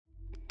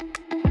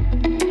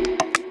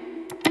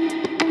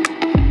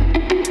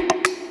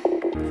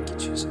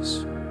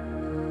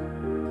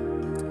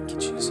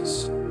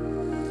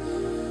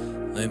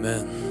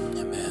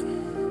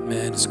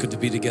good to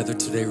be together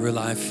today, Real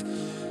Life.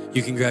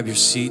 You can grab your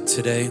seat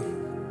today.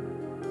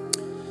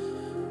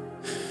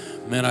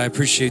 Man, I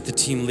appreciate the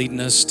team leading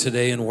us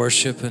today in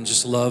worship and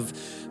just love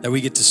that we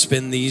get to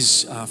spend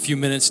these few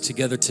minutes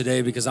together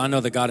today because I know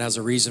that God has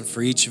a reason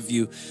for each of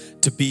you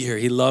to be here.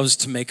 He loves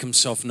to make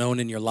himself known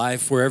in your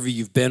life, wherever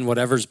you've been,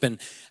 whatever's been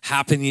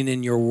happening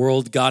in your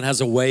world. God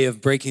has a way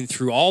of breaking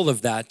through all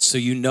of that so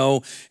you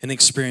know and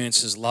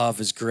experience his love,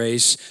 his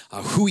grace,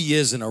 who he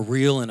is in a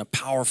real and a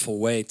powerful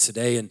way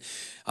today. And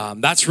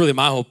that's really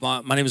my hope.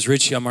 My name is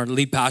Richie. I'm our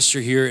lead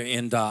pastor here,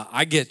 and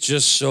I get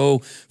just so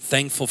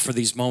thankful for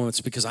these moments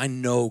because I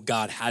know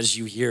God has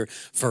you here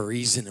for a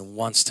reason and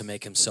wants to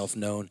make himself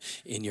known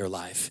in your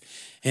life.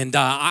 And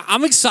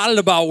I'm excited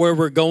about where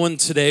we're going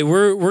today.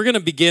 We're going to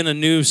begin a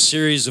new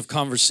series of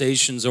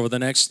conversations over the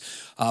next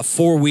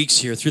 4 weeks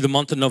here through the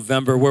month of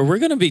November, where we're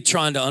going to be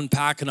trying to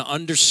unpack and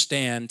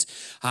understand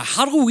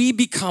how do we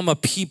become a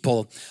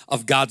people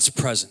of God's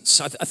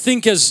presence. I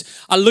think as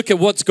I look at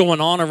what's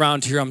going on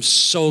around here, I'm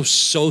so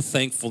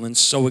thankful and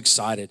so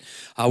excited.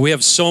 We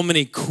have so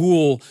many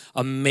cool,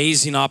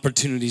 amazing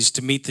opportunities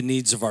to meet the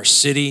needs of our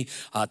city,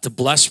 to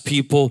bless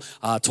people,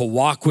 to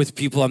walk with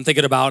people. I'm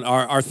thinking about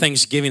our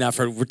Thanksgiving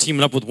effort. We're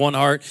teaming up with One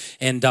Heart,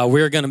 and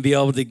we're going to be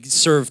able to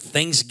serve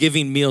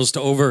Thanksgiving meals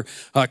to over,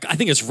 I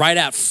think it's right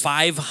at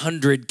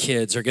 500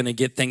 kids are going to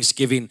get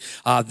Thanksgiving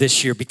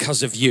this year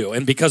because of you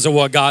and because of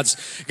what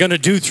God's going to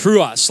do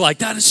through us. Like,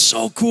 that is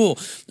so cool.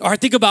 Or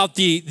think about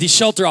the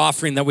shelter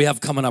offering that we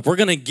have coming up. We're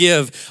going to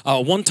give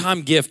a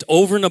one-time gift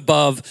over and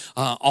above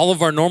all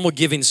of our normal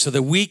giving so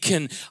that we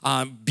can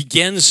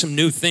begin some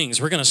new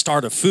things. We're going to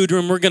start a food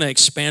room. We're going to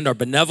expand our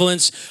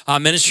benevolence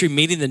ministry,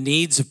 meeting the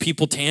needs of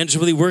people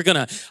tangibly. We're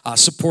going to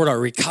support our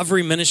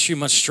recovery ministry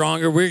much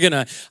stronger. We're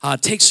going to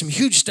take some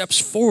huge steps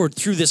forward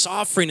through this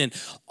offering. And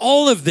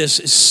all of this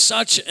is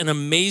such an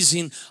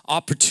amazing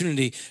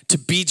opportunity to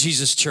be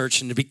Jesus Church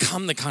and to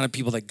become the kind of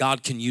people that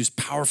God can use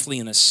powerfully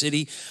in a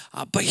city.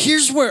 But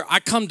here's where I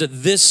come to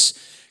this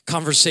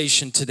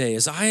conversation today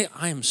is I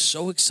am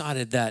so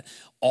excited that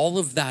all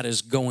of that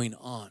is going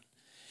on.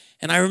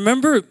 And I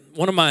remember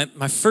one of my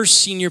first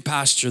senior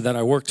pastor that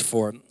I worked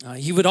for,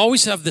 he would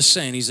always have this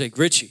saying. He's like,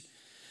 Richie,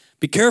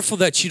 be careful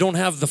that you don't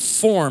have the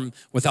form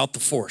without the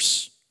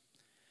force.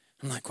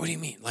 I'm like, what do you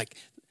mean? Like,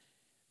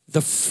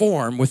 the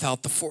form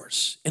without the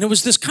force. And it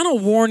was this kind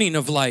of warning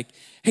of like,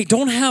 hey,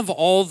 don't have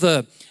all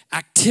the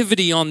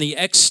activity on the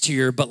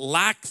exterior, but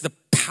lack the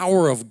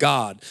power of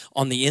God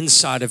on the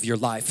inside of your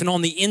life and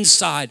on the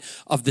inside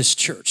of this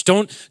church.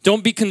 Don't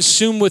be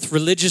consumed with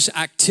religious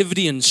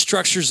activity and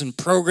structures and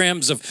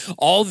programs of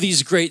all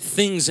these great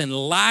things and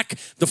lack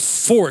the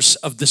force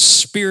of the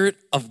Spirit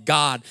of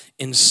God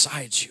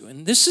inside you.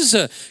 And this is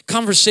a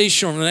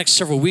conversation over the next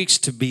several weeks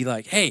to be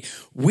like, hey,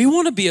 we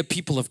want to be a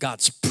people of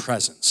God's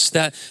presence,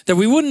 that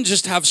we wouldn't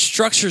just have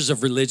structures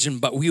of religion,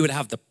 but we would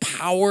have the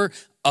power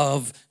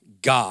of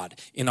God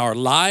in our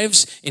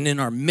lives and in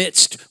our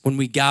midst when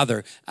we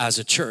gather as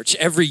a church.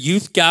 Every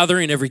youth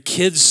gathering, every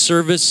kids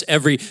service,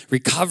 every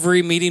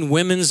recovery meeting,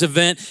 women's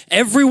event,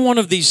 every one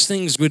of these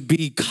things would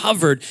be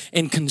covered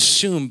and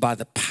consumed by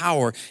the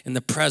power and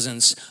the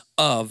presence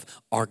of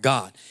our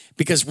God.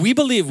 Because we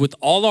believe with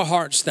all our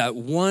hearts that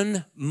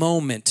one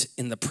moment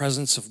in the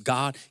presence of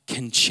God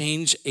can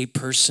change a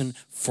person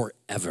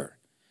forever.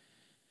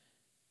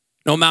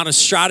 No amount of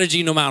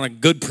strategy, no amount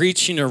of good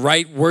preaching or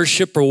right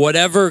worship or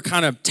whatever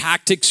kind of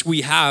tactics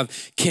we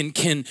have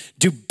can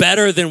do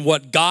better than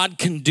what God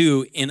can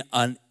do in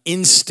an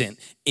instant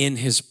in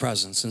his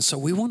presence. And so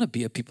we want to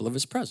be a people of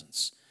his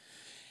presence.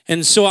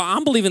 And so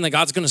I'm believing that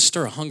God's going to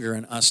stir a hunger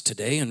in us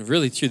today and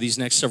really through these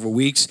next several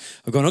weeks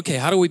of going, okay,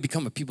 how do we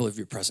become a people of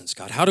your presence,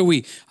 God? How do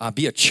we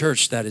be a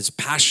church that is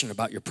passionate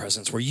about your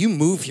presence, where you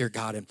move here,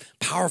 God, in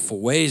powerful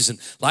ways and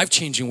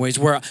life-changing ways,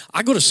 where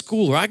I go to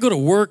school or I go to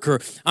work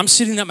or I'm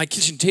sitting at my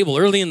kitchen table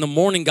early in the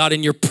morning, God,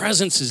 and your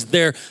presence is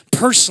there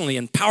personally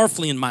and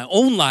powerfully in my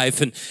own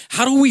life. And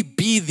how do we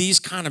be these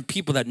kind of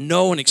people that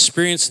know and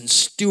experience and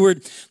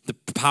steward the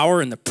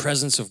power and the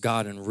presence of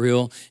God in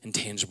real and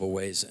tangible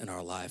ways in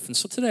our life? And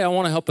so today I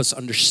want to help us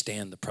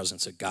understand the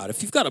presence of God.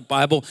 If you've got a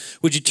Bible,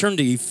 would you turn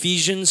to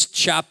Ephesians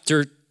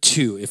chapter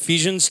 2?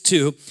 Ephesians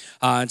 2,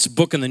 it's a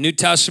book in the New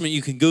Testament.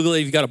 You can Google it.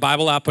 If you've got a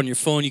Bible app on your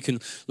phone, you can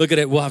look at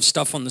it. We'll have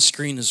stuff on the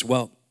screen as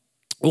well.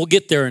 We'll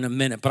get there in a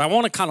minute, but I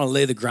want to kind of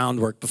lay the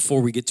groundwork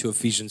before we get to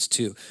Ephesians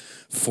 2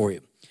 for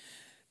you.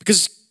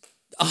 Because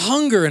a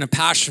hunger and a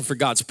passion for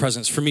God's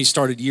presence for me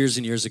started years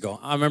and years ago.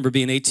 I remember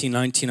being 18,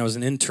 19. I was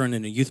an intern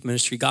in a youth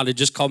ministry. God had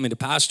just called me to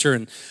pastor,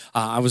 and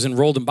I was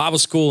enrolled in Bible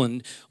school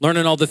and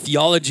learning all the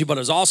theology, but I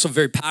was also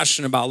very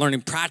passionate about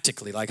learning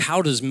practically, like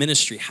how does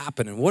ministry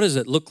happen and what does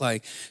it look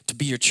like to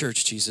be your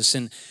church, Jesus?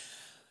 And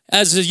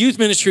as a youth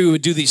ministry, we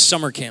would do these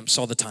summer camps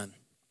all the time.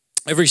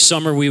 Every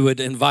summer we would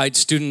invite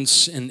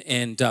students and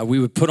we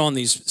would put on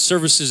these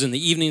services in the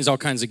evenings, all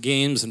kinds of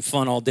games and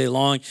fun all day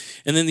long.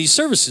 And then these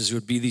services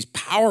would be these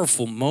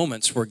powerful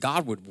moments where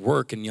God would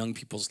work in young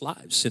people's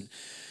lives. And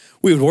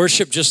we would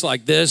worship just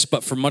like this,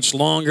 but for much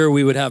longer.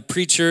 We would have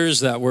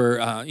preachers that were,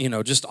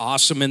 just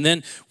awesome. And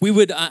then we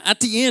would, at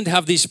the end,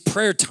 have these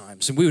prayer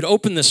times. And we would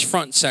open this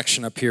front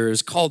section up here.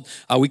 It's called,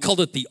 we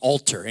called it the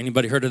altar.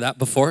 Anybody heard of that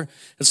before?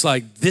 It's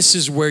like, this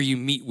is where you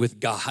meet with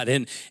God.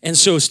 And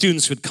so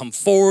students would come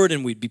forward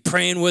and we'd be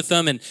praying with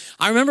them. And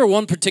I remember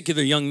one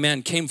particular young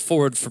man came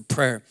forward for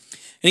prayer.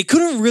 And he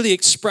couldn't really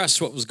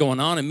express what was going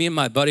on. And me and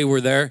my buddy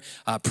were there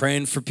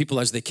praying for people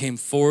as they came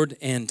forward.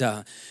 And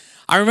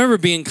I remember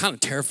being kind of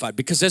terrified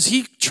because as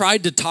he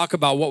tried to talk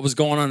about what was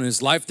going on in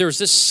his life, there was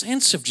this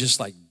sense of just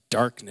like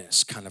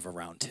darkness kind of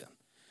around him.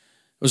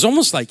 It was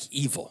almost like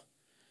evil.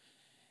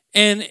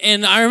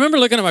 And I remember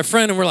looking at my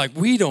friend and we're like,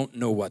 we don't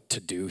know what to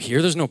do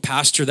here. There's no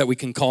pastor that we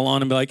can call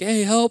on and be like,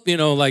 hey, help.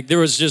 Like there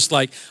was just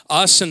like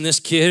us and this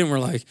kid and we're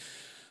like,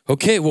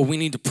 okay, well, we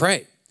need to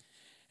pray.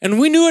 And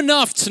we knew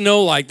enough to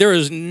know like there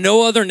is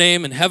no other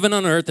name in heaven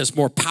and earth that's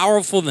more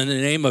powerful than the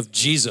name of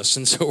Jesus.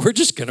 And so we're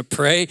just going to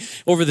pray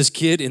over this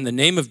kid in the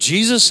name of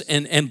Jesus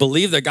and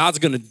believe that God's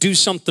going to do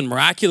something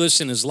miraculous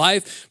in his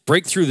life,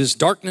 break through this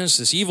darkness,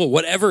 this evil,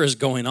 whatever is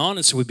going on.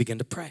 And so we begin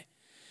to pray.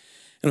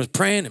 And it was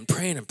praying and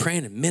praying and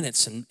praying, and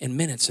minutes and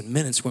minutes and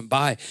minutes went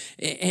by.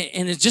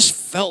 And it just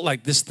felt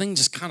like this thing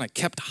just kind of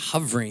kept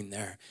hovering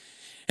there.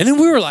 And then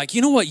we were like,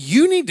 you know what?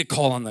 You need to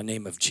call on the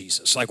name of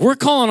Jesus. Like, we're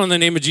calling on the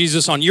name of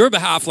Jesus on your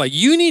behalf. Like,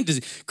 you need to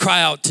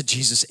cry out to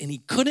Jesus. And he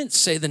couldn't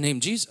say the name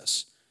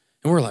Jesus.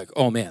 And we're like,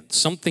 oh, man,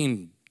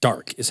 something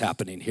dark is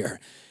happening here.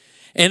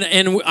 And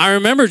I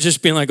remember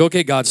just being like,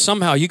 okay, God,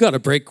 somehow you got to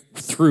break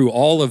through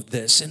all of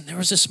this. And there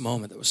was this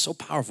moment that was so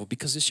powerful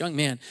because this young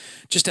man,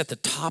 just at the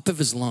top of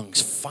his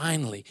lungs,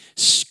 finally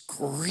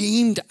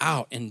screamed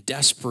out in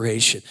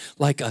desperation,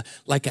 like a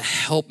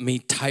help me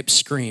type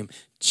scream,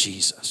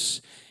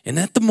 Jesus. And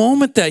at the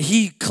moment that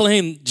he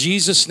claimed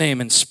Jesus'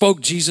 name and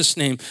spoke Jesus'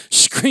 name,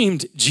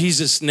 screamed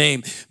Jesus'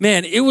 name,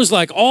 man, it was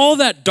like all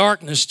that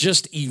darkness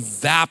just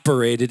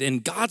evaporated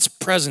and God's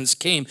presence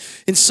came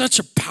in such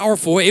a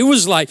powerful way. It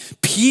was like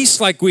peace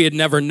like we had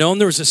never known.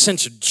 There was a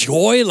sense of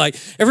joy, like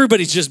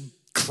everybody's just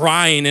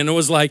crying, and it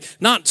was like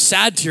not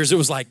sad tears. It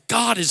was like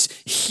God is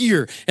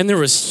here, and there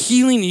was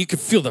healing, and you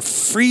could feel the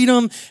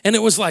freedom, and it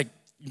was like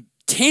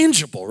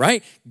tangible,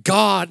 right?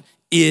 God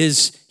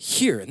is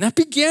here. And that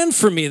began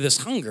for me this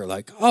hunger,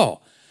 like, I'm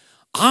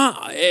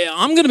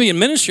going to be in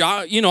ministry.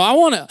 I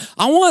want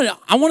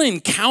to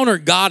encounter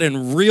God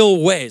in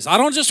real ways. I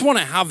don't just want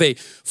to have a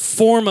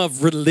form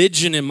of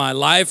religion in my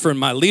life or in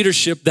my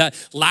leadership that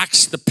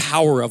lacks the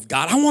power of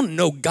God. I want to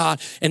know God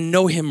and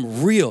know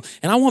him real.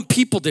 And I want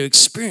people to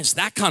experience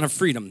that kind of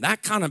freedom,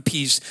 that kind of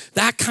peace,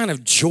 that kind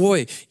of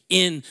joy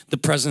in the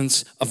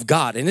presence of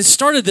God. And it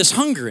started this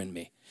hunger in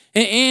me.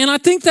 And I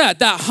think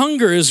that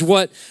hunger is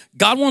what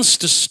God wants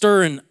to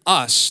stir in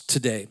us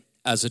today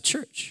as a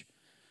church.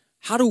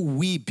 How do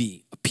we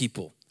be a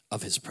people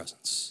of his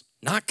presence?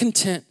 Not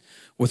content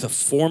with a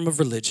form of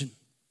religion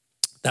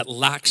that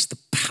lacks the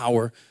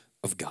power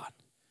of God.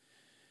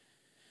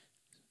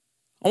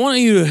 I want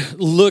you to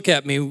look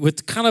at me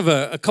with kind of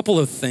a couple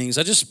of things.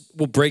 I just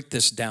will break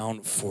this down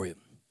for you.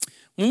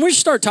 When we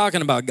start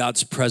talking about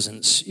God's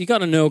presence, you got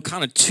to know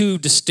kind of two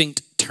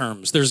distinct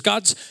terms. There's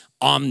God's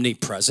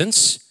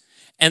omnipresence,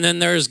 and then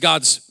there's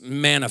God's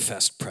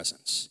manifest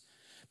presence.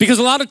 Because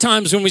a lot of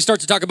times when we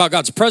start to talk about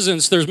God's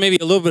presence, there's maybe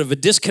a little bit of a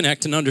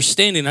disconnect in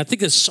understanding. I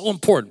think it's so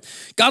important.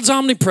 God's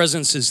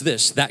omnipresence is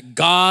this, that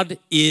God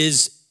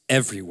is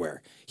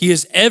everywhere. He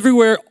is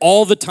everywhere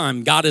all the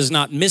time. God is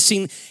not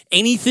missing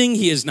anything.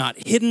 He is not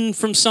hidden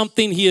from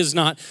something. He is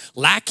not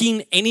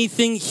lacking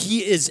anything.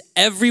 He is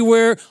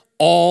everywhere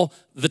all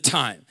the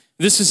time.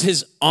 This is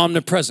his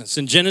omnipresence.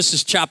 In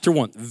Genesis chapter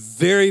 1,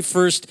 very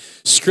first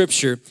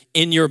scripture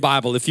in your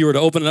Bible, if you were to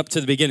open it up to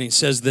the beginning,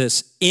 says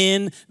this,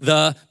 in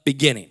the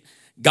beginning,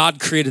 God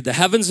created the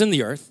heavens and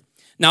the earth.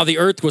 Now the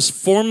earth was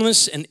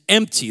formless and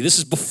empty. This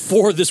is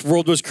before this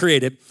world was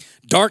created.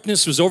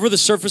 Darkness was over the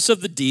surface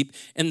of the deep,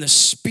 and the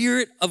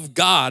Spirit of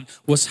God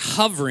was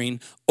hovering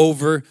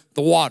over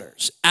the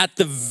waters. At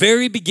the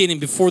very beginning,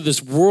 before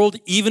this world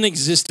even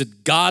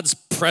existed, God's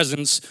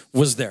presence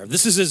was there.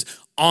 This is his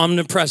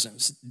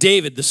omnipresence.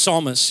 David, the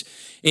psalmist,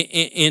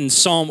 in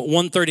Psalm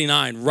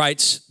 139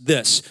 writes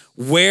this,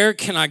 where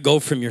can I go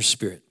from your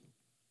spirit?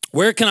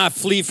 Where can I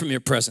flee from your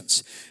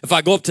presence? If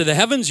I go up to the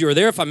heavens, you are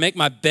there. If I make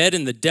my bed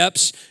in the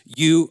depths,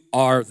 you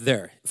are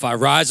there. If I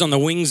rise on the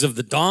wings of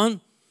the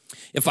dawn,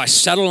 if I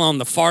settle on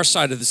the far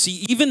side of the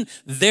sea, even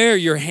there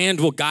your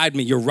hand will guide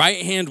me. Your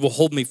right hand will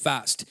hold me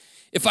fast.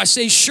 If I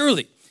say,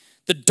 surely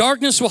the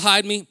darkness will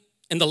hide me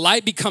and the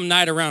light become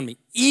night around me,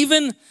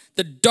 even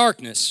the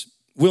darkness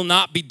will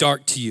not be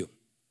dark to you.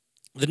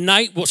 The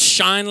night will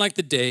shine like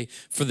the day,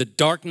 for the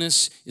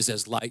darkness is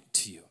as light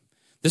to you.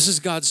 This is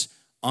God's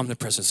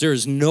omnipresence. There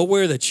is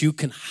nowhere that you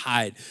can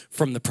hide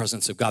from the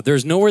presence of God. There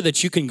is nowhere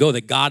that you can go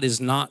that God is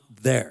not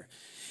there.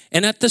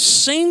 And at the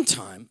same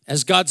time,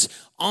 as God's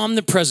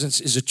omnipresence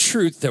is a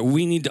truth that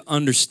we need to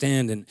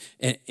understand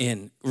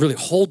and really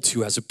hold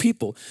to as a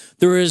people,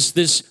 there is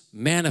this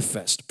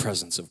manifest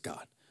presence of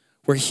God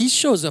where he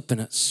shows up in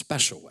a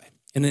special way.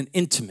 in an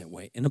intimate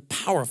way, in a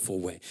powerful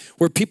way,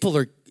 where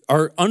people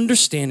are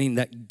understanding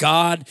that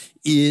God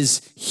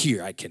is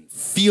here. I can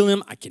feel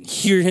him, I can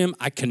hear him,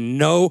 I can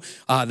know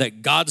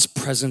that God's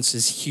presence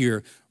is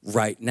here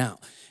right now.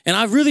 And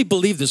I really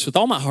believe this with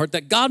all my heart,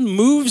 that God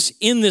moves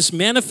in this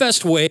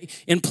manifest way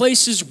in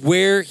places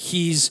where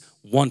he's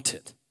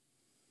wanted.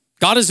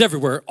 God is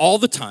everywhere all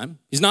the time.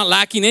 He's not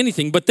lacking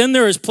anything, but then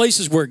there is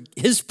places where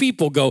his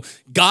people go,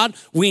 God,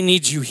 we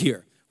need you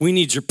here. We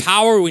need your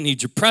power. We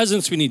need your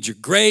presence. We need your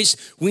grace.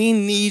 We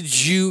need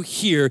you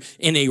here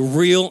in a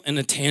real and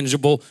a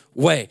tangible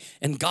way.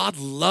 And God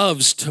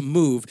loves to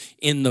move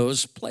in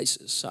those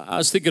places. I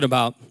was thinking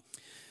about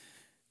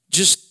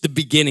just the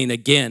beginning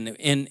again.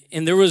 And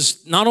there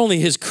was not only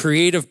his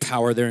creative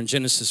power there in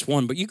Genesis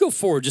 1, but you go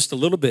forward just a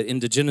little bit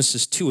into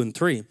Genesis 2 and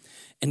 3.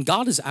 And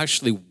God is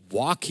actually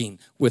walking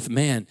with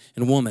man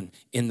and woman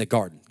in the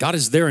garden. God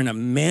is there in a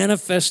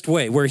manifest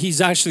way where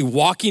he's actually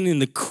walking in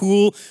the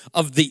cool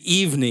of the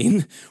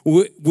evening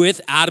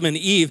with Adam and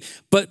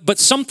Eve. But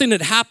something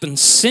had happened.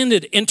 Sin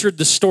had entered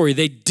the story.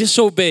 They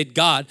disobeyed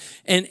God,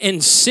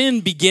 and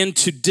sin began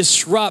to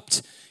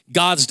disrupt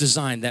God's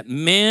design, that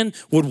man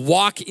would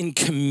walk in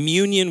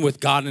communion with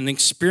God and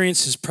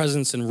experience his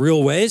presence in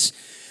real ways.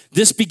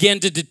 This began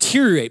to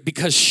deteriorate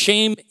because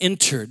shame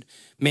entered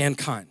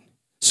mankind.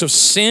 So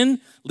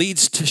sin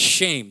leads to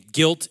shame,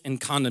 guilt,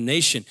 and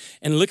condemnation.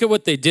 And look at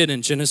what they did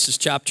in Genesis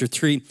chapter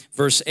 3,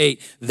 verse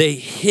 8. They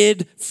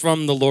hid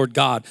from the Lord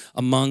God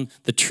among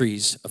the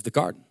trees of the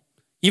garden.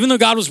 Even though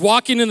God was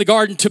walking in the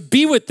garden to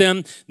be with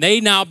them,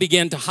 they now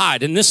began to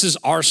hide. And this is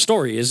our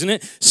story, isn't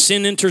it?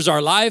 Sin enters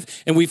our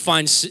life, and we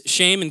find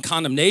shame and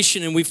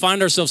condemnation, and we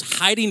find ourselves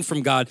hiding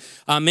from God,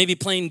 maybe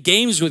playing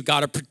games with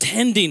God or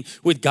pretending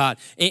with God.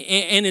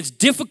 And it's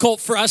difficult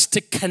for us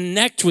to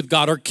connect with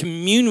God or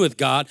commune with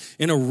God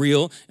in a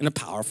real and a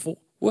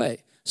powerful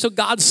way. So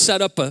God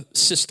set up a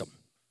system.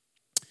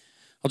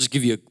 I'll just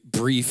give you a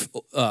brief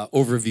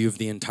overview of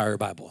the entire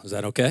Bible. Is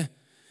that okay?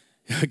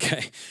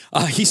 Okay,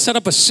 he set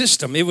up a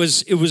system. It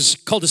was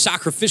called a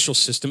sacrificial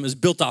system. It was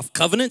built off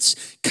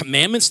covenants,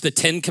 commandments. The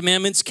 10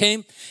 commandments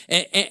came.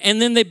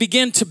 And then they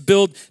began to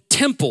build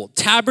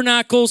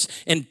tabernacles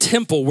and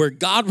temple where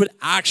God would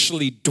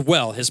actually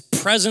dwell. His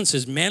presence,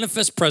 his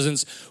manifest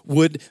presence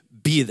would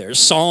be there.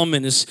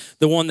 Solomon is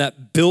the one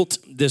that built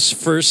this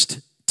first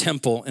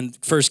temple in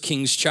 1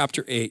 Kings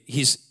chapter 8.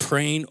 He's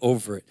praying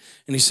over it.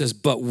 And he says,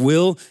 but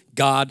will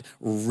God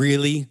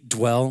really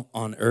dwell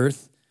on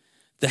earth?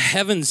 The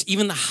heavens,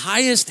 even the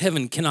highest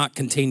heaven cannot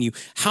contain you.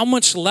 How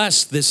much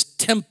less this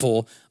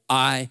temple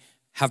I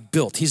have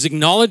built. He's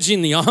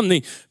acknowledging the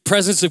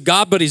omnipresence of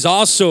God, but he's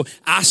also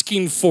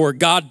asking for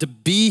God to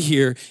be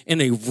here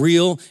in a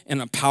real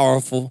and a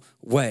powerful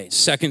way.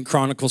 2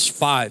 Chronicles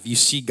 5, you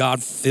see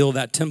God fill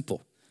that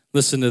temple.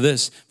 Listen to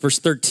this, verse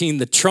 13,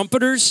 the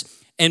trumpeters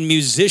and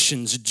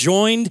musicians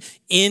joined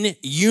in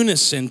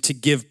unison to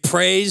give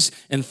praise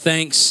and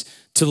thanks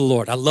to the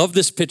Lord. I love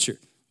this picture.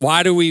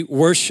 Why do we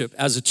worship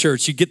as a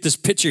church? You get this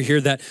picture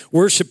here that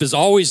worship is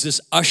always this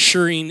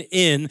ushering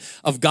in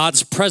of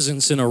God's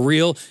presence in a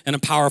real and a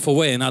powerful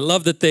way. And I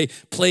love that they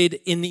played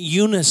in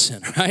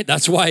unison, right?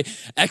 That's why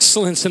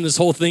excellence in this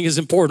whole thing is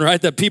important,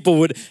 right? That people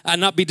would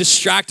not be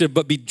distracted,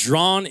 but be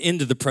drawn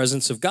into the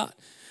presence of God.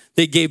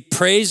 They gave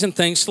praise and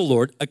thanks to the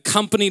Lord,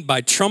 accompanied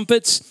by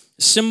trumpets,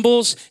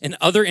 cymbals, and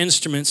other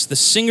instruments. The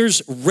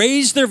singers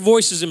raised their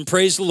voices and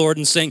praised the Lord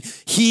and sang,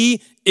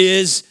 He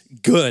is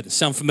good.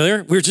 Sound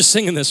familiar? We were just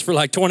singing this for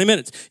like 20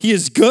 minutes. He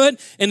is good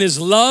and his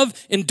love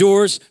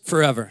endures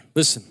forever.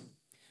 Listen,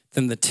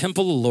 then the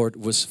temple of the Lord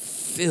was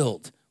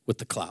filled with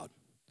the cloud.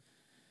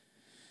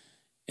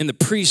 And the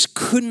priests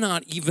could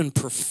not even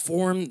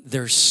perform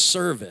their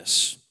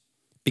service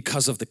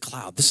because of the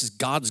cloud. This is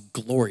God's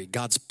glory,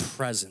 God's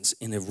presence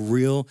in a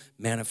real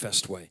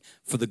manifest way.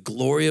 For the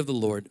glory of the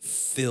Lord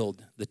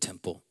filled the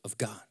temple of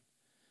God.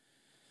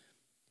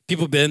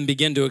 People then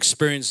began to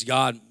experience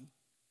God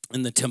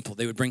in the temple.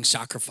 They would bring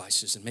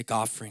sacrifices and make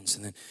offerings,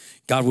 and then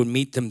God would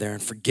meet them there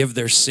and forgive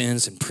their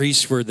sins, and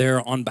priests were there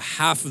on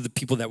behalf of the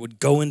people that would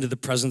go into the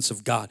presence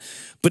of God.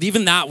 But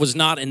even that was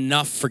not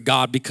enough for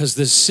God, because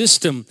this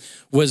system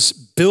was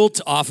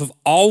built off of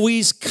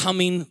always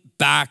coming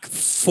back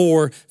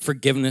for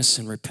forgiveness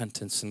and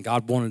repentance, and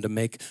God wanted to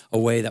make a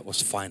way that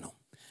was final.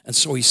 And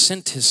so he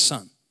sent his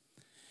son.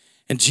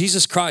 And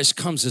Jesus Christ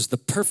comes as the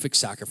perfect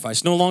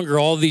sacrifice. No longer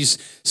all these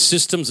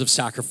systems of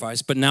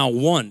sacrifice, but now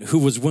one who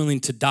was willing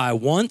to die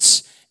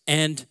once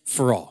and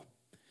for all.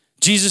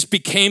 Jesus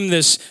became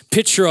this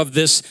picture of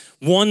this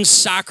one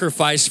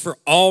sacrifice for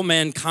all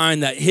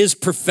mankind, that his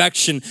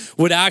perfection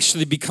would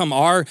actually become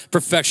our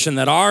perfection,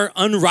 that our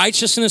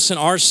unrighteousness and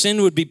our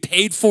sin would be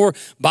paid for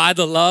by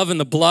the love and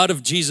the blood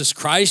of Jesus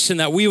Christ,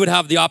 and that we would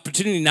have the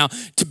opportunity now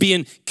to be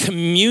in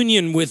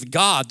communion with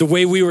God the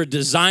way we were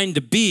designed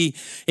to be,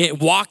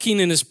 walking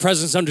in his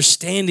presence,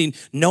 understanding,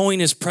 knowing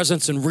his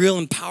presence in real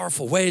and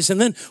powerful ways.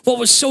 And then what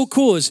was so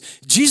cool is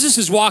Jesus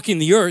is walking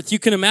the earth. You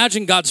can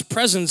imagine God's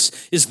presence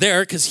is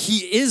there because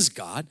he is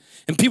God,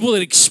 and people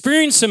that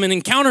experience him and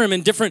encounter him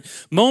in different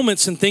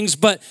moments and things,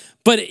 but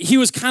he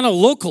was kind of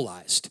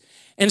localized.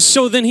 And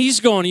so then he's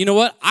going, you know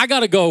what? I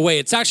got to go away.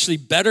 It's actually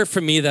better for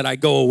me that I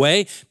go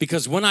away,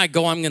 because when I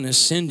go, I'm going to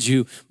send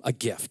you a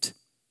gift,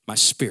 my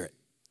Spirit.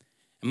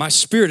 And my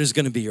Spirit is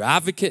going to be your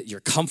advocate, your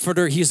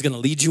comforter. He's going to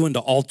lead you into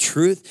all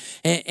truth.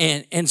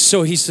 And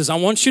so he says, I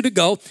want you to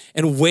go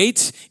and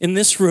wait in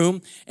this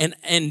room,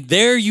 and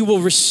there you will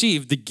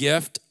receive the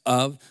gift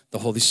of the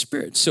Holy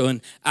Spirit. So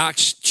in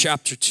Acts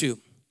chapter 2,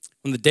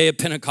 when the day of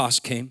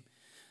Pentecost came,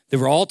 they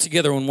were all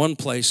together in one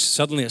place.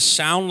 Suddenly a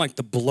sound like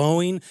the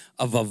blowing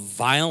of a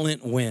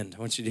violent wind.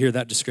 I want you to hear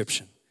that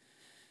description.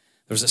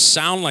 There was a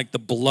sound like the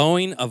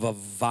blowing of a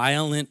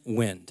violent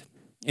wind.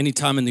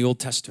 Anytime in the Old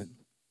Testament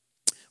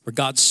where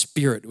God's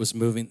Spirit was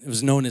moving, it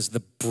was known as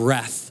the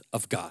breath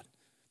of God.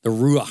 The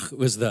ruach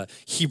was the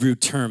Hebrew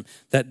term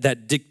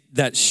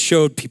that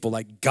showed people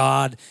like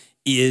God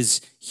is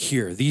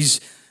here.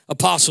 These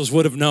apostles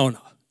would have known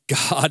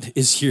God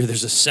is here.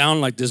 There's a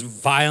sound like this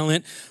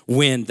violent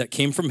wind that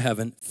came from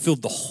heaven,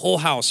 filled the whole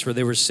house where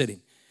they were sitting.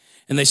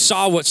 And they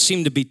saw what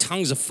seemed to be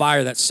tongues of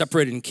fire that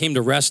separated and came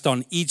to rest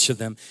on each of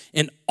them.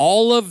 And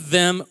all of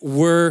them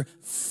were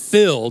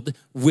filled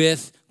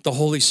with the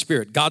Holy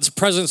Spirit. God's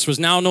presence was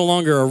now no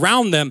longer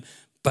around them,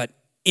 but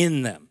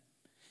in them.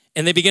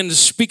 And they began to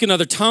speak in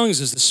other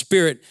tongues as the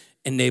Spirit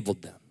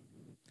enabled them.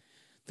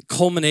 The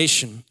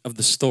culmination of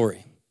the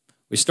story.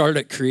 We started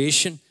at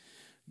creation.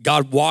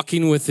 God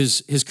walking with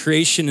his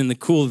creation in the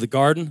cool of the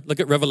garden. Look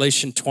at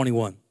Revelation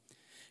 21.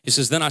 He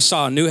says, then I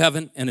saw a new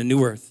heaven and a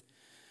new earth.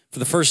 For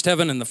the first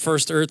heaven and the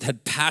first earth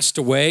had passed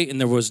away, and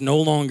there was no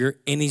longer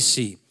any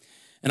sea.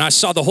 And I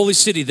saw the holy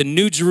city, the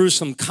new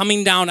Jerusalem,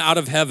 coming down out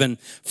of heaven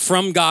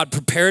from God,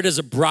 prepared as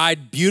a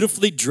bride,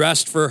 beautifully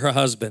dressed for her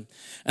husband.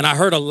 And I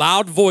heard a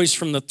loud voice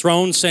from the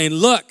throne saying,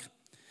 look,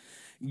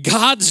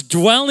 God's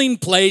dwelling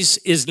place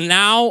is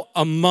now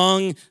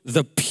among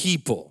the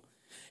people,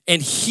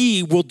 and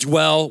he will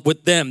dwell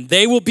with them.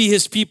 They will be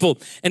his people,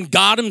 and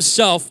God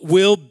himself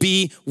will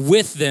be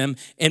with them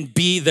and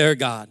be their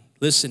God.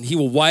 Listen, he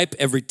will wipe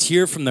every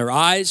tear from their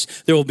eyes.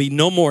 There will be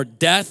no more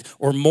death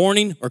or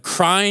mourning or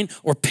crying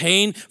or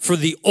pain, for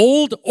the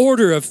old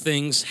order of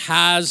things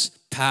has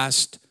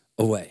passed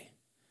away.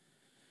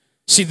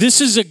 See,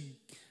 this is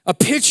a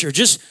picture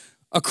just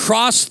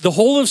across the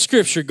whole of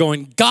Scripture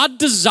going, God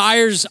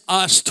desires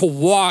us to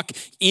walk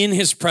in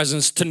his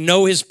presence, to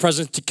know his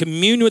presence, to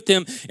commune with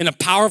him in a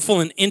powerful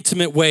and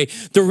intimate way.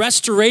 The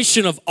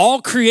restoration of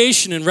all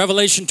creation in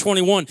Revelation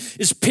 21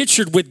 is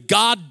pictured with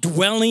God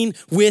dwelling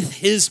with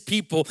his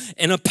people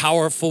in a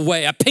powerful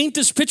way. I paint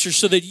this picture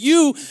so that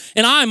you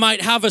and I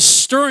might have a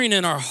stirring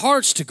in our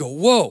hearts to go,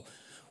 whoa,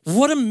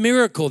 what a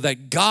miracle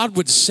that God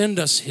would send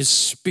us his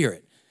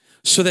Spirit,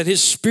 so that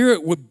his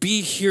Spirit would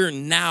be here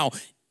now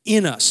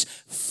in us,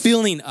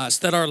 filling us,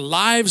 that our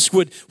lives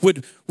we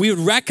would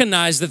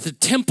recognize that the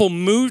temple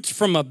moved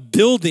from a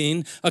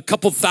building a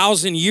couple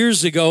thousand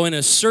years ago in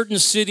a certain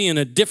city in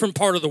a different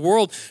part of the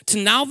world to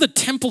now the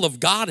temple of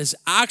God is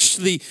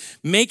actually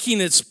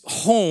making its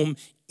home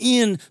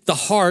in the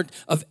heart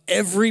of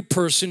every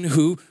person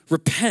who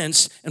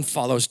repents and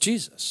follows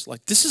Jesus.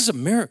 Like, this is a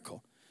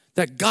miracle.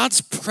 That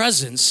God's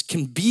presence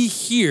can be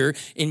here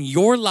in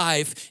your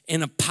life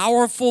in a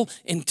powerful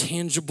and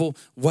tangible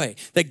way.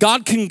 That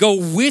God can go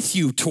with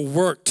you to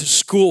work, to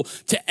school,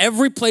 to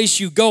every place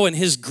you go, and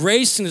his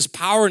grace and his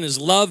power and his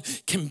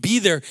love can be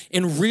there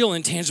in real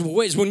and tangible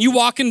ways. When you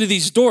walk into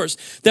these doors,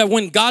 that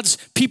when God's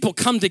people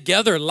come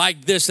together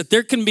like this, that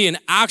there can be an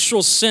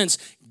actual sense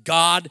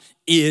God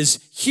is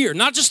here.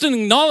 Not just an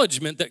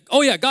acknowledgement that,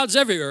 oh yeah, God's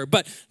everywhere,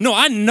 but no,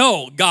 I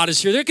know God is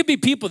here. There could be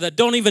people that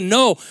don't even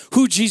know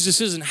who Jesus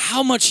is and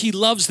how much he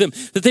loves them,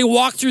 that they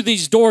walk through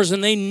these doors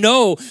and they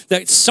know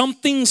that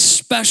something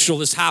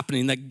special is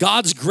happening, that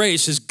God's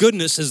grace, his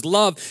goodness, his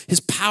love,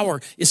 his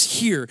power is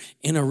here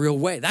in a real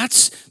way.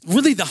 That's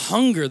really the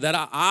hunger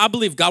that I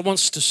believe God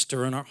wants to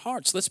stir in our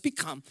hearts. Let's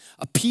become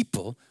a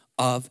people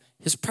of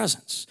his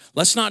presence.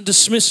 Let's not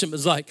dismiss him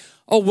as like,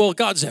 oh, well,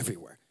 God's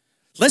everywhere.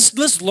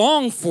 Let's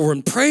long for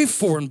and pray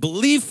for and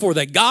believe for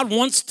that God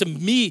wants to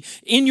be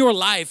in your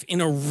life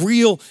in a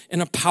real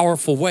and a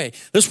powerful way.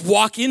 Let's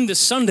walk into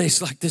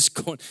Sundays like this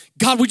going,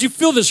 God, would you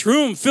fill this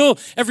room, fill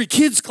every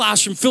kid's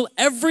classroom, fill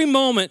every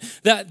moment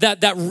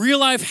that real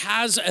life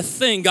has a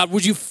thing. God,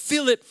 would you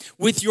fill it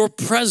with your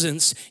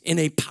presence in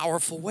a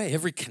powerful way?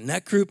 Every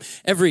connect group,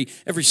 every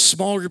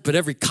small group at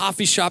every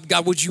coffee shop,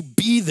 God, would you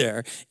be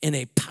there in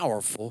a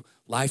powerful,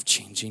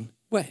 life-changing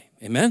way?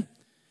 Amen?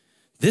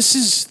 This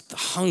is the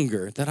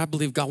hunger that I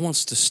believe God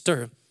wants to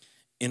stir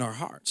in our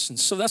hearts. And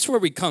so that's where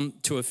we come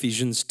to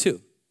Ephesians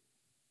 2.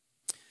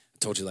 I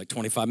told you like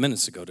 25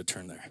 minutes ago to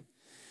turn there.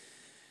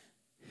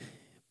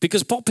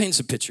 Because Paul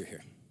paints a picture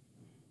here.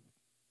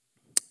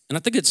 And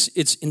I think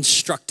it's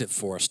instructive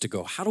for us to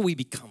go, how do we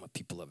become a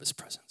people of his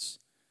presence?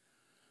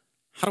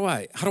 How do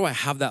I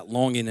have that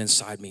longing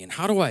inside me? And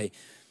how do I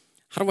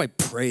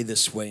pray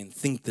this way and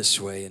think this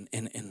way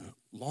and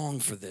long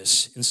for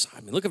this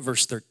inside me? Look at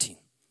verse 13.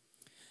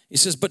 He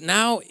says, but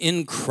now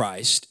in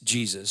Christ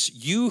Jesus,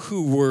 you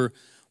who were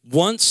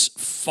once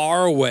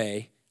far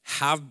away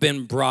have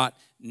been brought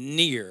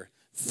near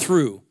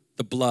through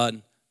the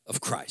blood of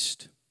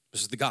Christ.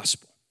 This is the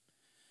gospel.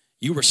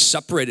 You were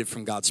separated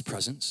from God's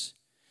presence,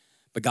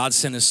 but God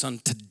sent his son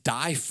to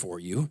die for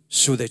you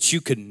so that you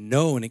could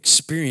know and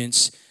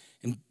experience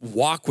and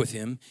walk with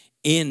him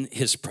in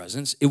his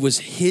presence. It was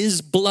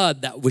his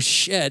blood that was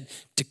shed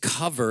to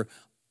cover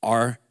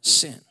our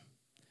sin.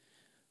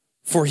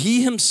 For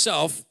he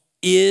himself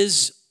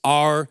is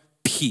our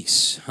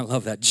peace. I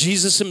love that.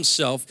 Jesus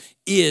himself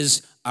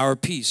is our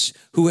peace,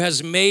 who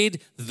has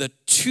made the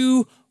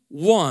two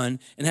one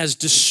and has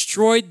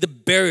destroyed the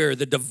barrier,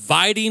 the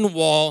dividing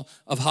wall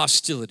of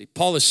hostility.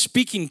 Paul is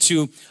speaking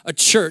to a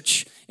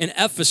church in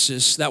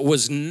Ephesus that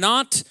was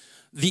not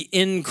the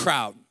in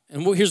crowd.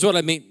 And here's what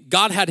I mean.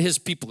 God had his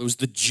people. It was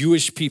the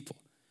Jewish people.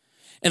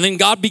 And then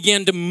God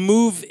began to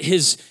move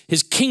his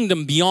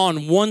kingdom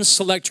beyond one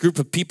select group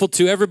of people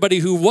to everybody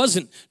who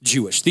wasn't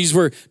Jewish. These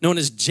were known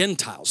as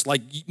Gentiles.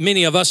 Like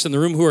many of us in the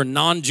room who are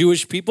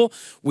non-Jewish people,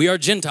 we are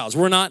Gentiles.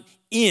 We're not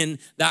in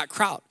that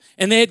crowd.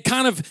 And they had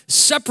kind of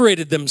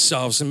separated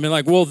themselves and been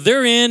like, well,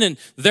 they're in and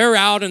they're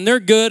out and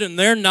they're good and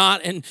they're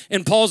not.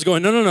 And Paul's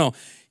going, no.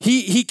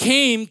 He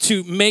came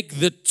to make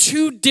the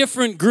two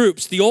different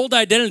groups, the old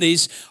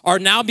identities, are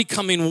now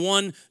becoming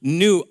one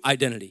new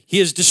identity. He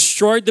has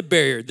destroyed the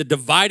barrier, the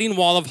dividing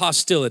wall of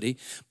hostility,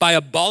 by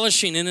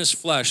abolishing in his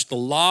flesh the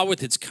law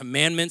with its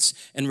commandments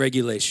and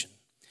regulation.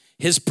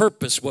 His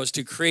purpose was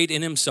to create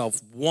in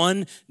himself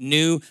one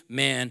new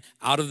man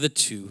out of the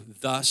two,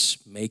 thus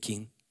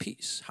making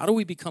peace. How do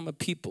we become a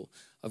people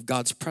of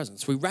God's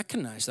presence? We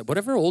recognize that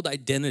whatever old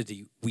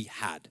identity we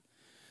had,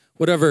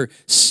 whatever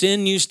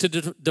sin used to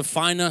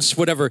define us,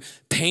 whatever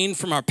pain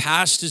from our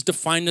past has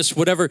defined us,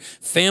 whatever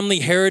family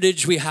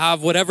heritage we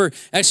have, whatever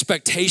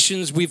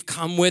expectations we've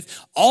come with,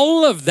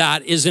 all of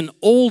that is an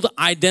old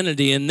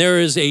identity, and there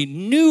is a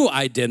new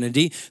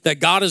identity that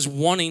God is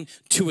wanting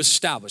to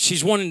establish.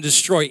 He's wanting to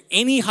destroy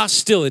any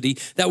hostility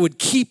that would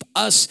keep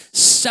us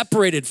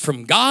separated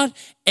from God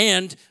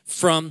and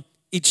from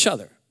each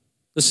other.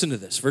 Listen to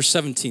this, verse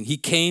 17. He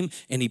came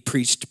and he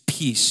preached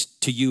peace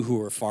to you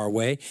who are far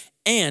away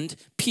and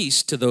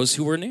peace to those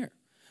who are near.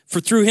 For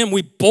through him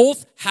we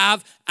both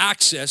have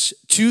access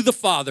to the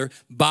Father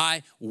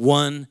by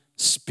one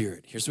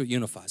Spirit. Here's what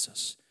unifies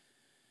us,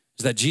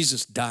 is that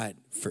Jesus died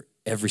for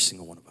every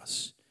single one of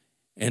us.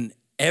 And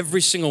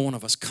every single one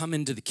of us come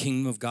into the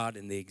kingdom of God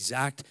in the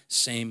exact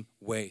same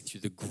way, through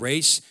the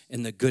grace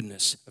and the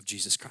goodness of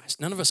Jesus Christ.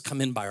 None of us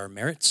come in by our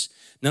merits.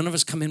 None of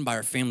us come in by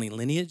our family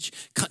lineage.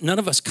 None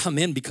of us come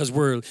in because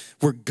we're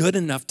good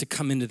enough to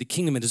come into the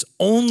kingdom. It is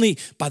only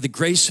by the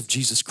grace of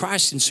Jesus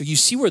Christ. And so you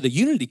see where the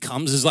unity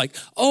comes is like,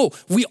 oh,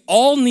 we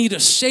all need a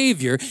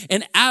Savior.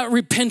 And at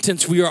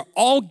repentance, we are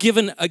all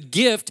given a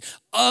gift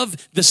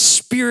of the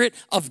Spirit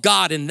of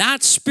God. And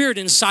that Spirit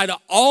inside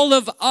of all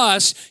of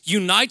us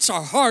unites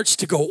our hearts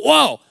to go,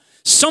 whoa,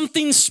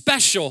 something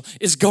special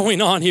is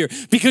going on here.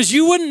 Because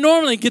you wouldn't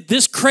normally get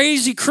this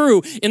crazy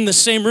crew in the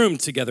same room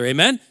together,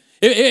 amen?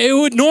 It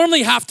would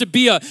normally have to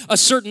be a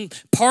certain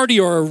party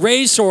or a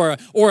race or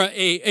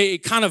a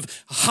kind of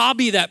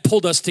hobby that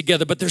pulled us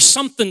together. But there's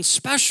something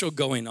special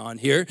going on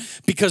here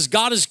because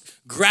God is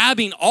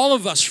grabbing all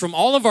of us from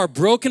all of our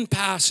broken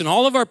past and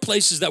all of our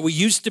places that we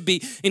used to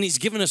be, and he's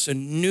given us a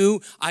new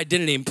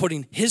identity and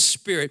putting his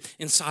Spirit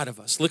inside of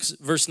us. Look at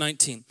verse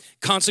 19.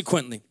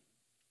 Consequently,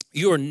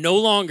 you are no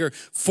longer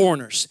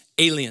foreigners,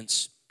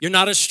 aliens. You're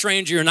not a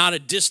stranger, you're not a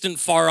distant,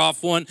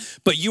 far-off one,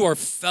 but you are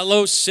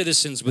fellow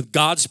citizens with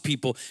God's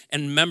people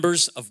and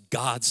members of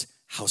God's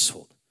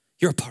household.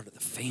 You're a part of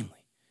the family.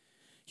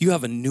 You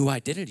have a new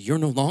identity. You're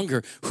no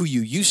longer who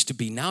you used to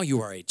be. Now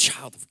you are a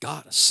child of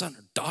God, a son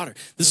or daughter.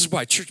 This is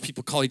why church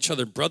people call each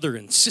other brother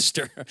and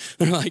sister.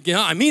 They're like,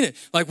 yeah, I mean it.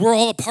 Like we're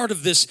all a part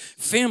of this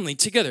family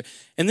together.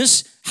 And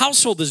this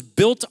household is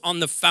built on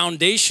the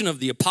foundation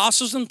of the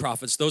apostles and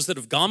prophets, those that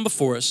have gone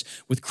before us,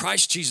 with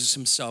Christ Jesus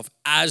himself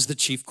as the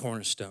chief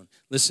cornerstone.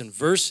 Listen,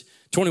 verse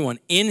 21,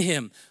 in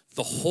him,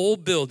 the whole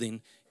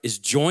building is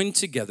joined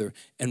together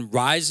and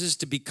rises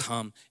to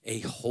become a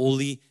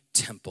holy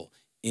temple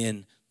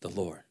in the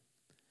Lord.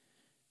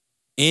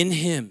 In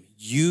him,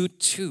 you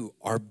too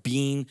are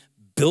being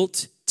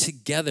built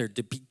together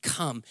to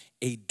become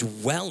a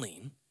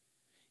dwelling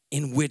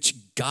in which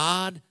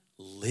God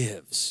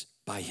lives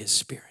by his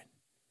Spirit.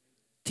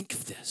 Think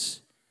of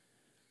this.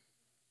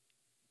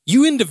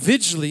 You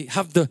individually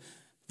have the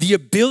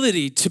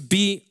ability to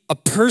be a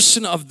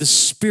person of the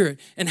Spirit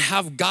and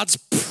have God's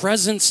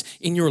presence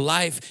in your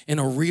life in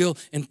a real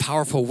and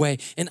powerful way.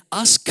 And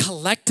us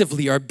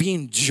collectively are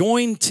being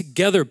joined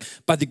together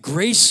by the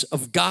grace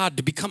of God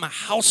to become a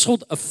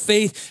household of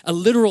faith, a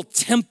literal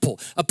temple,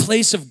 a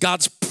place of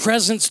God's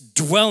presence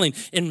dwelling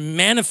and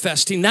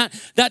manifesting.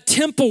 That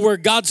temple where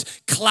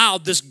God's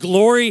cloud, this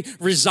glory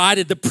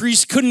resided. The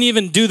priests couldn't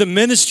even do the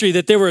ministry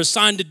that they were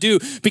assigned to do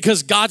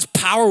because God's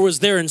power was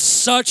there in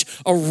such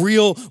a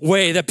real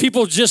way that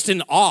people just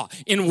in awe,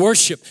 in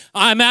worship.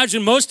 I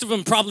imagine most of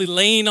them probably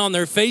laying on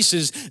their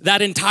faces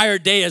that entire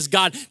day as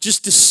God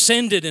just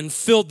descended and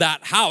filled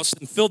that house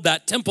and filled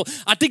that temple.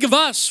 I think of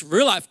us,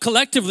 real life,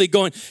 collectively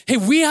going, hey,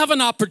 we have an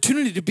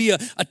opportunity to be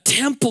a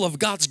temple of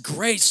God's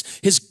grace,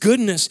 his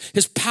goodness,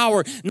 his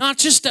power, not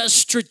just a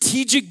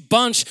strategic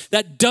bunch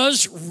that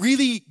does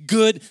really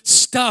good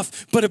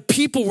stuff, but a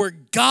people where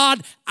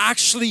God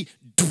actually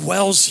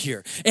dwells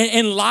here.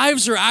 And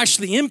lives are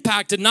actually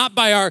impacted not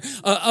by our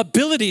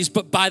abilities,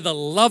 but by the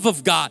love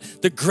of God,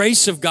 the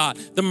grace of God,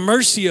 the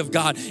mercy of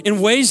God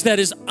in ways that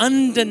is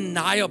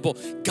undeniable.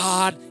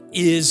 God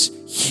is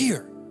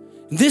here.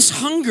 This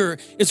hunger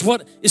is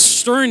what is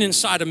stirring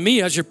inside of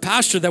me as your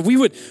pastor, that we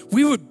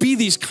would be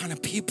these kind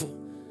of people.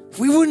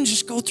 We wouldn't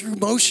just go through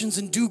motions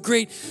and do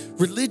great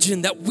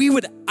religion, that we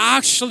would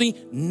actually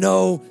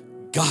know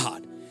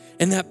God.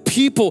 And that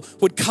people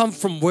would come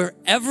from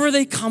wherever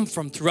they come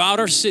from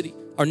throughout our city,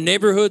 our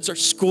neighborhoods, our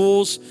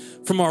schools,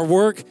 from our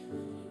work.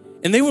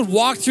 And they would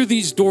walk through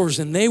these doors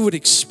and they would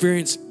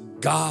experience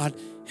God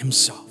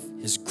himself,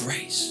 his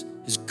grace,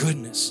 his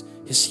goodness,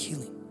 his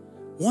healing.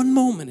 One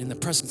moment in the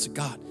presence of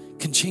God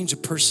can change a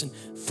person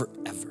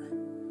forever.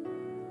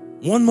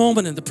 One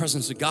moment in the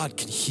presence of God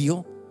can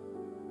heal,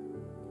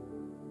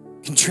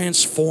 can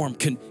transform,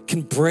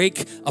 can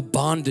break a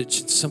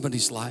bondage in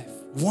somebody's life.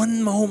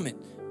 One moment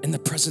in the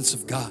presence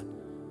of God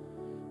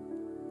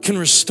can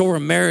restore a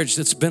marriage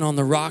that's been on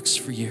the rocks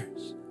for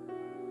years.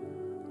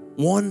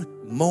 One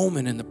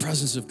moment in the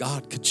presence of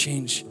God could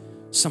change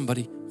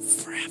somebody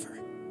forever.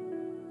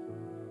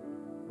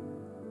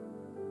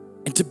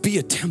 And to be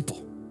a temple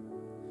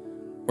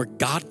where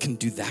God can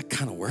do that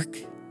kind of work,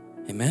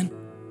 amen?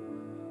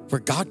 Where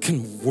God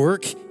can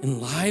work in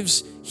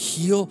lives,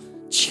 heal,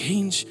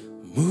 change,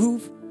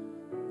 move.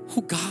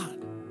 Oh, God.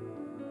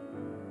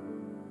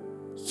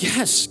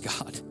 Yes,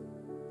 God.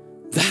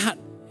 That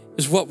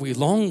is what we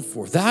long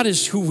for. That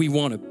is who we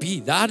want to be.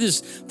 That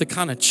is the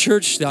kind of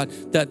church that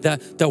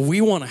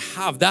we want to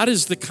have. That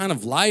is the kind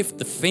of life,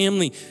 the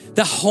family,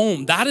 the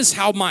home. That is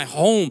how my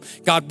home,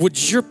 God,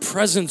 would your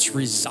presence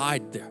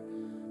reside there?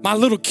 My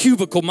little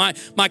cubicle, my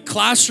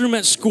classroom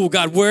at school,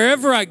 God,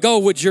 wherever I go,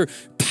 would your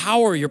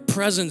power, your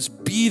presence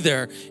be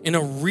there in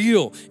a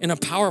real, in a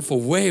powerful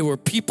way where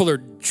people are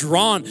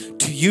drawn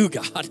to you,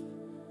 God.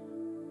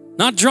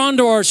 Not drawn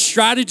to our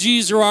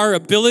strategies or our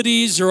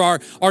abilities or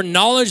our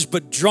knowledge,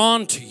 but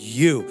drawn to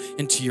you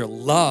and to your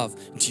love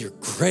and to your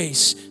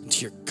grace and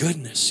to your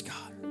goodness, God.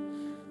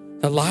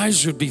 That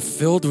lives would be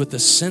filled with a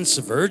sense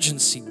of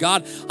urgency.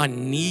 God, I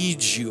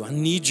need you. I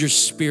need your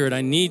spirit.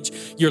 I need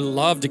your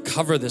love to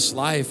cover this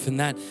life. And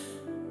that,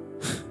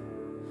 I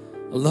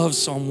love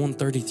Psalm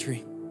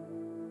 133.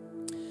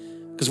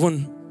 Because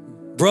when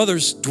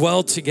brothers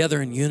dwell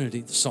together in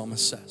unity, the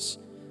psalmist says,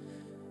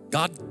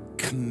 God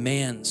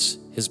commands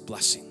his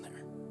blessing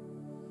there.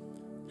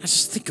 I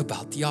just think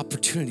about the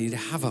opportunity to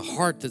have a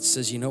heart that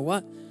says, you know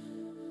what?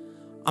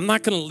 I'm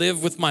not going to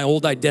live with my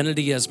old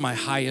identity as my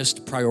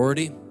highest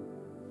priority.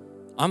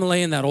 I'm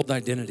laying that old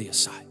identity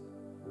aside.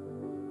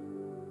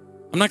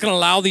 I'm not going to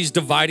allow these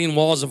dividing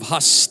walls of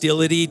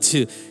hostility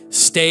to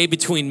stay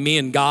between me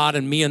and God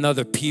and me and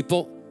other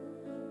people.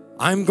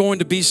 I'm going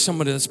to be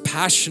somebody that's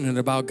passionate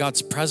about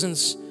God's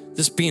presence,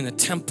 this being a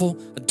temple,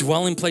 a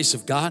dwelling place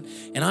of God.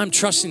 And I'm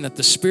trusting that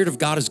the Spirit of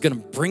God is going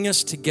to bring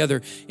us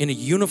together in a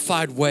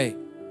unified way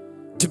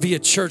to be a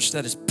church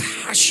that is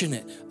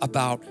passionate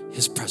about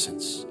his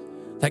presence.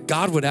 That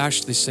God would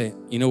actually say,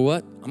 you know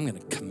what? I'm going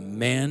to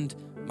command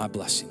my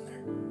blessing there.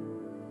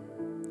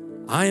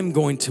 I am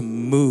going to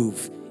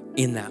move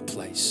in that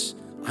place.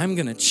 I'm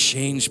going to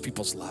change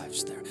people's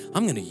lives there.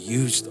 I'm going to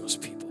use those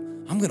people.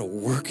 I'm going to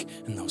work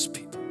in those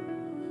people.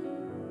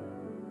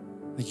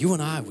 That you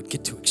and I would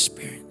get to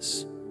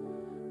experience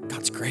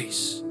God's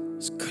grace,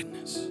 his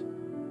goodness.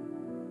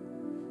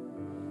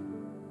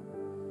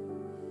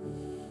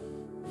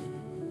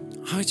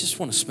 I just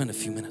want to spend a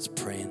few minutes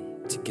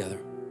praying together.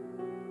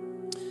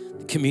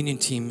 The communion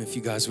team, if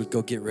you guys would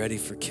go get ready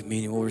for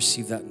communion, we'll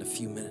receive that in a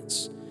few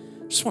minutes.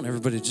 I just want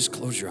everybody to just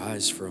close your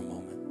eyes for a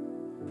moment.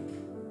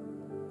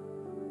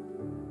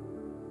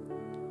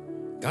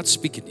 God's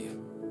speaking to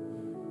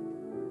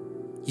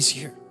you. He's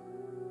here.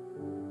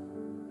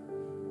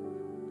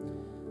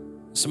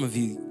 Some of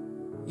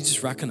you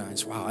just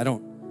recognize, wow, I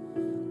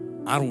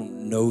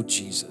don't know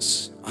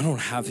Jesus. I don't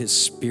have his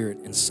Spirit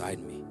inside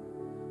me.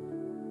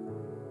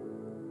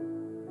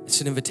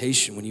 It's an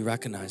invitation when you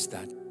recognize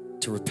that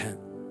to repent.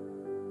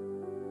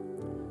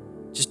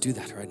 Just do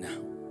that right now.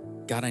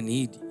 God, I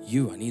need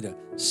you. I need a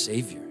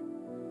Savior.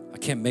 I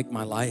can't make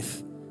my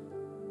life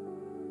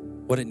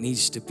what it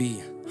needs to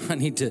be. I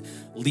need to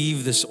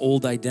leave this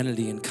old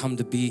identity and come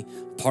to be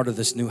part of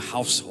this new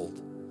household.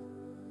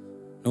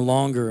 No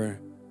longer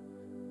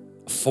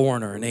a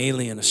foreigner, an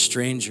alien, a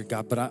stranger,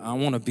 God, but I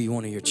want to be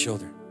one of your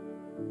children.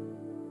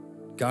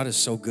 God is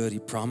so good. He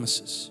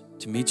promises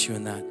to meet you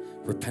in that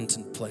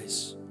repentant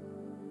place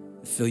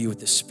and fill you with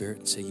the Spirit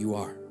and say, you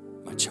are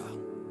my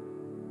child.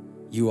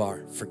 You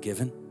are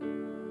forgiven.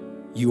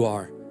 You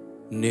are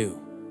new,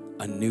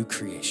 a new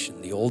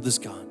creation. The old is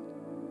gone,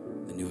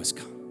 the new has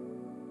come.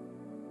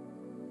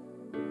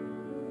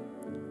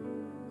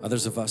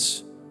 Others of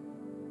us,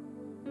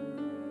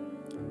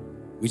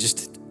 we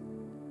just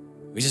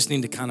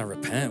need to kind of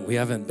repent. We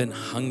haven't been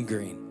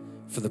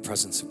hungering for the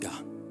presence of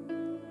God.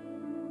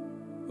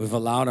 We've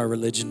allowed our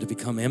religion to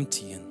become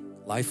empty and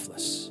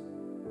lifeless.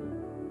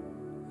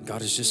 And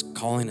God is just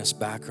calling us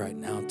back right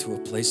now to a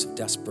place of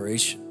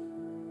desperation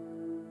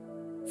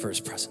for his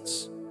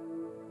presence.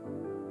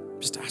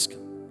 Just ask him,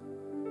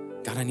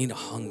 God, I need a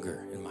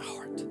hunger in my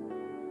heart.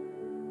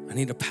 I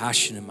need a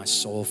passion in my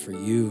soul for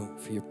you,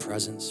 for your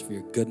presence, for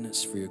your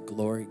goodness, for your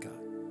glory, God.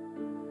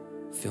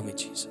 Fill me,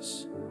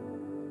 Jesus.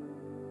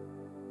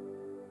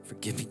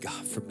 Forgive me,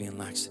 God, for being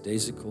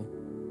lackadaisical.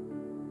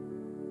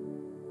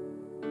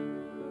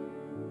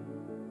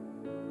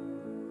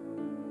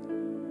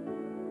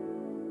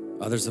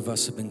 Others of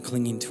us have been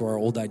clinging to our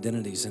old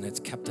identities, and it's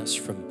kept us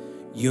from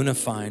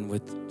unifying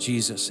with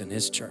Jesus and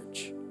his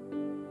church.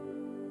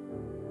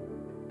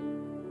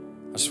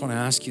 I just want to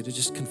ask you to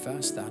just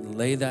confess that and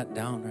lay that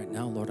down right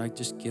now. Lord, I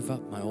just give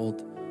up my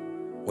old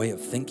way of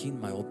thinking,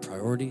 my old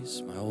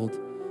priorities, my old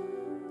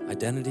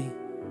identity.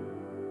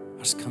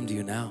 I just come to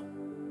you now.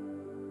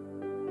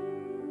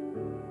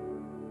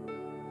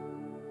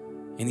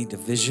 Any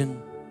division,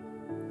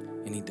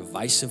 any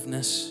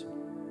divisiveness,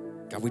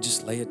 God, we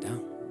just lay it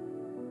down.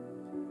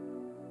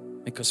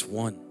 Make us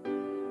one.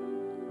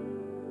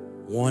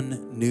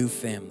 One new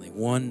family,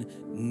 one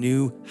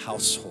new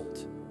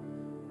household,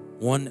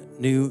 one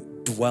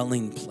new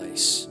dwelling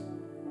place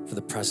for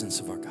the presence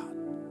of our God.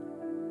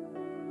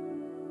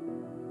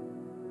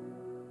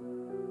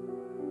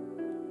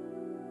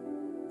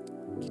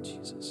 Thank you,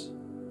 Jesus.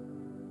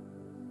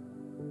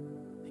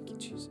 Thank you,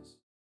 Jesus.